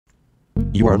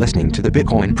You are listening to the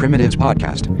Bitcoin Primitives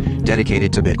podcast,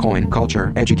 dedicated to Bitcoin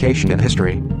culture, education, and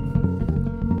history.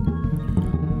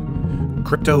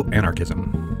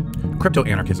 Crypto-Anarchism.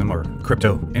 Crypto-Anarchism, or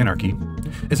crypto-anarchy,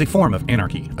 is a form of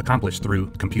anarchy accomplished through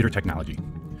computer technology.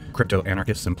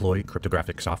 Crypto-anarchists employ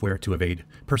cryptographic software to evade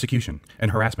persecution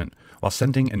and harassment while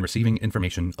sending and receiving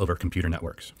information over computer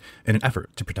networks in an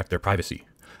effort to protect their privacy,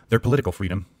 their political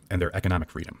freedom, and their economic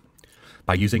freedom.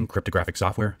 By using cryptographic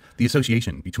software, the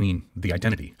association between the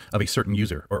identity of a certain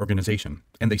user or organization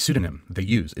and the pseudonym they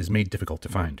use is made difficult to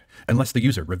find, unless the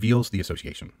user reveals the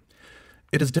association.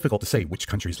 It is difficult to say which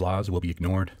country's laws will be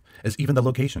ignored, as even the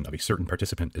location of a certain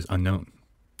participant is unknown.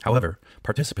 However,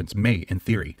 participants may, in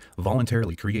theory,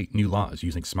 voluntarily create new laws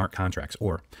using smart contracts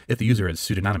or, if the user is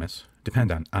pseudonymous,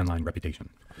 depend on online reputation.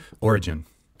 Origin.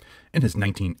 In his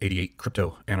 1988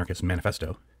 Crypto-Anarchist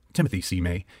Manifesto, Timothy C.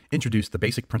 May introduced the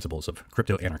basic principles of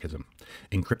crypto-anarchism: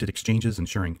 encrypted exchanges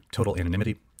ensuring total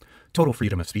anonymity, total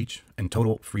freedom of speech, and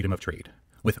total freedom of trade,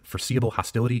 with foreseeable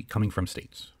hostility coming from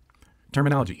states.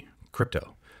 Terminology,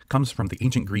 crypto, comes from the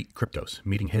ancient Greek kryptos,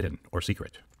 meaning hidden or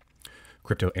secret.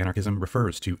 Crypto-anarchism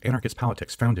refers to anarchist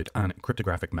politics founded on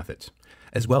cryptographic methods,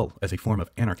 as well as a form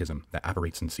of anarchism that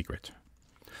operates in secret.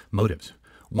 Motives.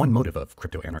 One motive of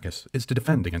crypto-anarchists is to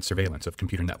defend against surveillance of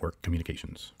computer network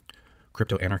communications.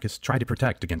 Crypto-anarchists try to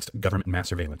protect against government mass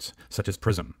surveillance, such as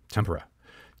PRISM, Tempora,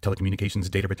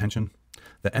 telecommunications data retention,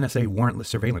 the NSA warrantless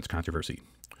surveillance controversy,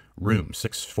 Room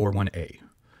 641A,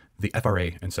 the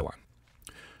FRA, and so on.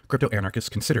 Crypto-anarchists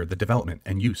consider the development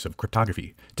and use of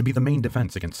cryptography to be the main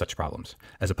defense against such problems,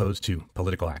 as opposed to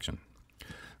political action.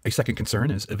 A second concern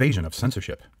is evasion of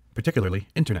censorship, particularly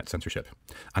internet censorship,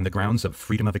 on the grounds of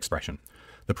freedom of expression.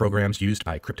 The programs used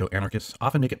by crypto-anarchists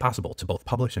often make it possible to both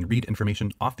publish and read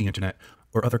information off the internet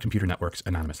or other computer networks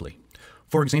anonymously.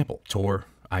 For example, Tor,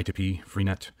 I2P,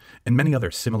 Freenet, and many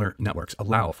other similar networks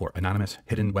allow for anonymous,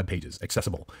 hidden web pages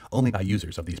accessible only by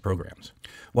users of these programs,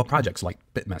 while projects like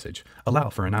BitMessage allow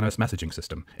for an anonymous messaging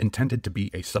system intended to be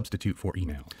a substitute for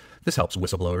email. This helps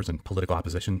whistleblowers and political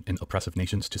opposition in oppressive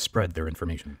nations to spread their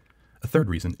information. A third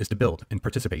reason is to build and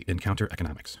participate in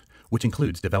counter-economics, which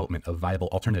includes development of viable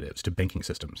alternatives to banking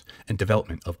systems and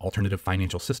development of alternative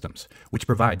financial systems, which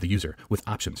provide the user with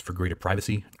options for greater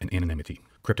privacy and anonymity.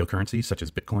 Cryptocurrencies such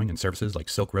as Bitcoin and services like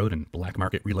Silk Road and Black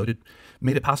Market Reloaded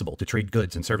made it possible to trade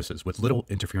goods and services with little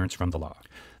interference from the law.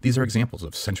 These are examples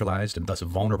of centralized and thus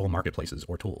vulnerable marketplaces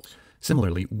or tools.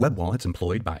 Similarly, web wallets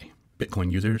employed by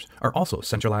Bitcoin users are also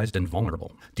centralized and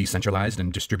vulnerable. Decentralized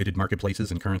and distributed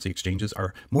marketplaces and currency exchanges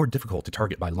are more difficult to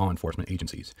target by law enforcement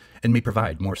agencies and may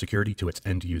provide more security to its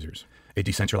end users. A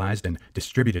decentralized and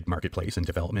distributed marketplace in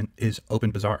development is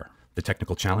OpenBazaar. The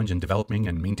technical challenge in developing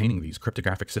and maintaining these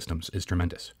cryptographic systems is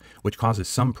tremendous, which causes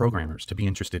some programmers to be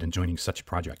interested in joining such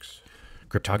projects.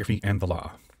 Cryptography and the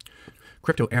law.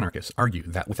 Crypto-anarchists argue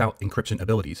that without encryption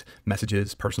abilities,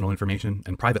 messages, personal information,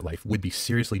 and private life would be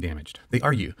seriously damaged. They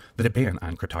argue that a ban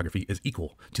on cryptography is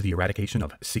equal to the eradication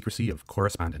of secrecy of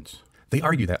correspondence. They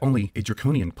argue that only a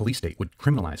draconian police state would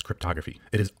criminalize cryptography.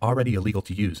 It is already illegal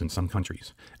to use in some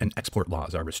countries, and export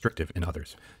laws are restrictive in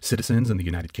others. Citizens in the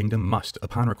United Kingdom must,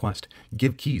 upon request,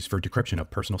 give keys for decryption of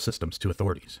personal systems to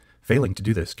authorities. Failing to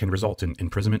do this can result in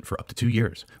imprisonment for up to 2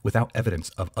 years without evidence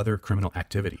of other criminal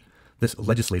activity. This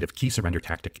legislative key surrender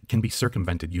tactic can be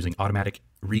circumvented using automatic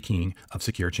rekeying of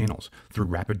secure channels through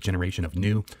rapid generation of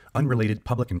new, unrelated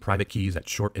public and private keys at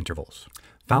short intervals.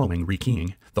 Following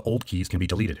rekeying, the old keys can be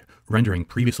deleted, rendering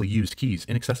previously used keys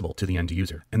inaccessible to the end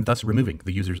user, and thus removing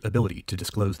the user's ability to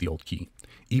disclose the old key,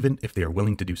 even if they are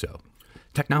willing to do so.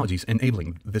 Technologies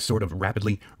enabling this sort of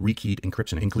rapidly rekeyed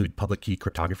encryption include public key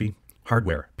cryptography,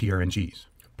 hardware PRNGs,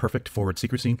 perfect forward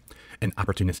secrecy, and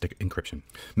opportunistic encryption.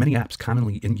 Many apps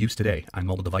commonly in use today on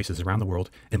mobile devices around the world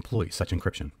employ such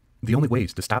encryption. The only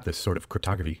ways to stop this sort of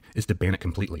cryptography is to ban it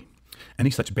completely.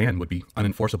 Any such ban would be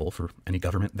unenforceable for any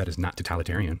government that is not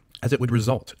totalitarian, as it would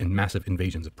result in massive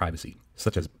invasions of privacy,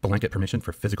 such as blanket permission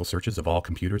for physical searches of all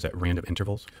computers at random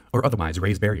intervals, or otherwise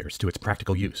raise barriers to its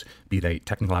practical use, be they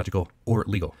technological or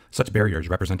legal. Such barriers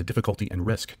represent a difficulty and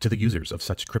risk to the users of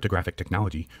such cryptographic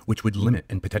technology, which would limit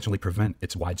and potentially prevent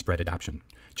its widespread adoption.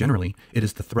 Generally, it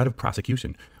is the threat of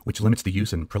prosecution which limits the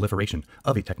use and proliferation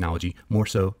of a technology more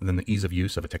so than the ease of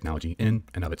use of a technology in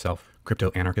and of itself.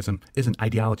 Crypto-anarchism is an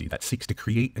ideology that seeks to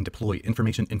create and deploy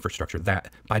information infrastructure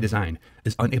that, by design,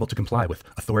 is unable to comply with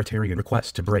authoritarian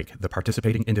requests to break the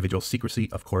participating individual's secrecy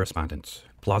of correspondence.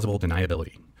 Plausible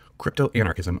deniability.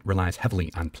 Crypto-anarchism relies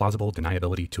heavily on plausible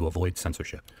deniability to avoid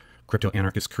censorship.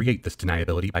 Crypto-anarchists create this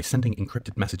deniability by sending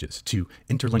encrypted messages to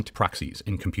interlinked proxies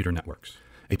in computer networks.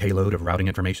 A payload of routing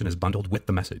information is bundled with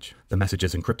the message. The message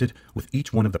is encrypted with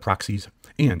each one of the proxies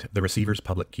and the receiver's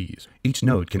public keys. Each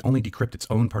node can only decrypt its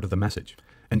own part of the message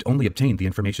and only obtain the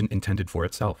information intended for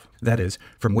itself. That is,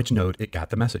 from which node it got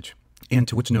the message, and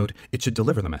to which node it should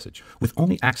deliver the message. With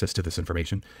only access to this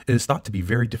information, it is thought to be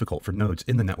very difficult for nodes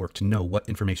in the network to know what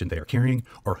information they are carrying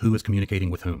or who is communicating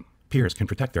with whom. Peers can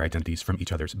protect their identities from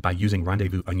each other's by using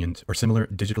rendezvous onions or similar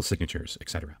digital signatures,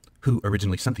 etc. Who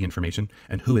originally sent the information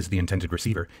and who is the intended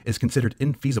receiver is considered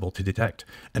infeasible to detect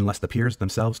unless the peers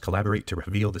themselves collaborate to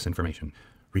reveal this information.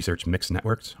 Research mixed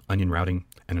networks, onion routing,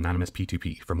 and anonymous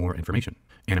P2P for more information.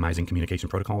 Anonymizing communication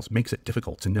protocols makes it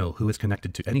difficult to know who is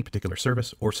connected to any particular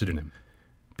service or pseudonym.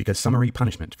 Because summary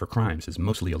punishment for crimes is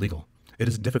mostly illegal, it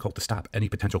is difficult to stop any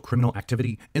potential criminal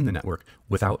activity in the network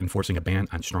without enforcing a ban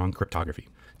on strong cryptography.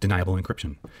 Deniable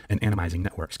encryption and anonymizing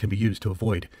networks can be used to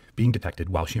avoid being detected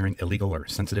while sharing illegal or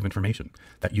sensitive information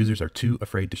that users are too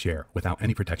afraid to share without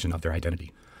any protection of their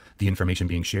identity. The information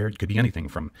being shared could be anything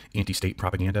from anti-state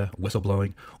propaganda,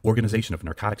 whistleblowing, organization of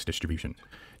narcotics distribution,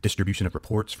 distribution of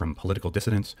reports from political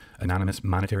dissidents, anonymous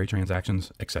monetary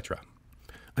transactions, etc.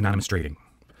 Anonymous trading.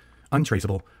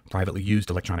 Untraceable, privately used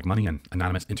electronic money and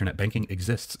anonymous internet banking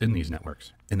exists in these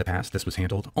networks. In the past, this was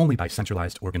handled only by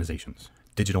centralized organizations.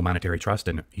 Digital Monetary Trust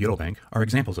and Eurobank are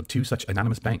examples of two such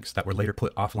anonymous banks that were later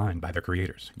put offline by their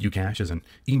creators. Ucash is an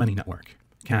e-money network.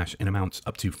 Cash in amounts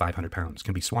up to £500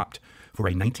 can be swapped for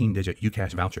a 19-digit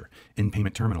Ucash voucher in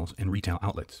payment terminals and retail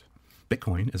outlets.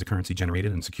 Bitcoin is a currency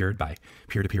generated and secured by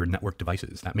peer-to-peer network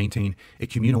devices that maintain a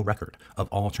communal record of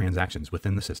all transactions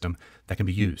within the system that can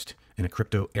be used in a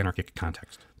crypto-anarchic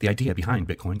context. The idea behind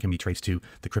Bitcoin can be traced to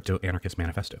the Crypto-Anarchist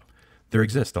Manifesto. There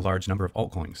exists a large number of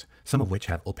altcoins, some of which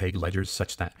have opaque ledgers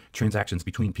such that transactions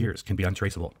between peers can be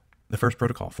untraceable. The first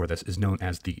protocol for this is known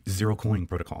as the zero-coin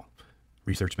protocol.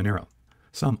 Research Monero.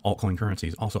 Some altcoin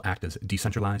currencies also act as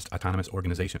decentralized autonomous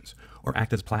organizations or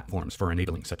act as platforms for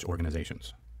enabling such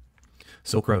organizations.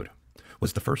 Silk Road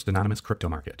was the first anonymous crypto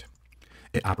market.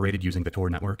 It operated using the Tor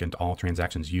network and all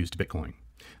transactions used Bitcoin.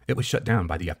 It was shut down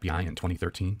by the FBI in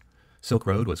 2013. Silk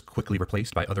Road was quickly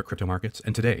replaced by other crypto markets,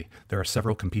 and today there are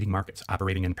several competing markets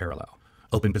operating in parallel.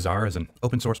 OpenBazaar is an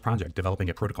open source project developing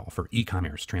a protocol for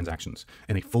e-commerce transactions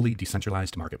in a fully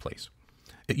decentralized marketplace.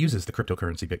 It uses the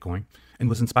cryptocurrency Bitcoin and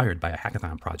was inspired by a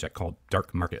hackathon project called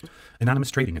Dark Market.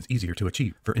 Anonymous trading is easier to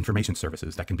achieve for information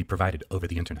services that can be provided over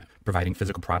the internet. Providing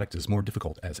physical products is more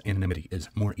difficult as anonymity is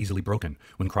more easily broken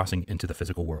when crossing into the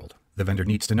physical world. The vendor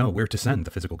needs to know where to send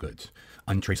the physical goods.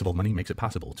 Untraceable money makes it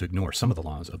possible to ignore some of the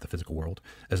laws of the physical world,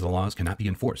 as the laws cannot be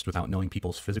enforced without knowing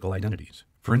people's physical identities.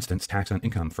 For instance, tax on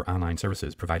income for online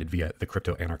services provided via the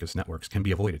crypto-anarchist networks can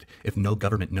be avoided if no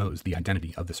government knows the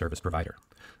identity of the service provider.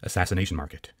 Assassination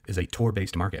market is a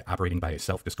Tor-based market operating by a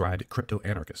self-described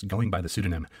crypto-anarchist going by the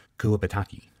pseudonym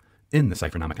Kuobataki. In the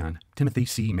Cyphernomicon, Timothy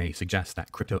C. May suggests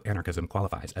that crypto-anarchism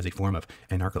qualifies as a form of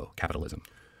anarcho-capitalism.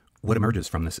 What emerges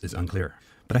from this is unclear,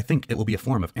 but I think it will be a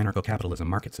form of anarcho-capitalism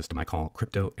market system I call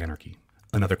crypto-anarchy.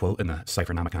 Another quote in the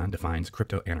Cyphernomicon defines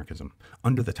crypto-anarchism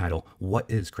under the title, "What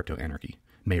is crypto-anarchy?"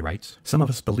 May writes, "Some of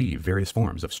us believe various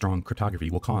forms of strong cryptography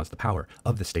will cause the power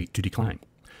of the state to decline,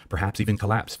 perhaps even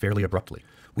collapse fairly abruptly.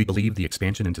 We believe the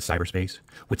expansion into cyberspace,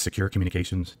 with secure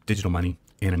communications, digital money,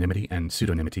 anonymity and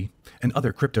pseudonymity, and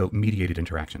other crypto-mediated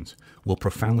interactions, will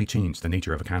profoundly change the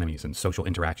nature of economies and social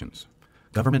interactions.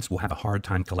 Governments will have a hard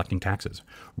time collecting taxes,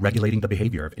 regulating the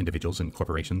behavior of individuals and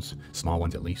corporations, small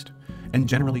ones at least, and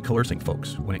generally coercing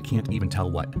folks when it can't even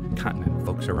tell what continent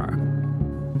folks are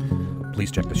on." Please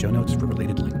check the show notes for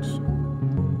related links.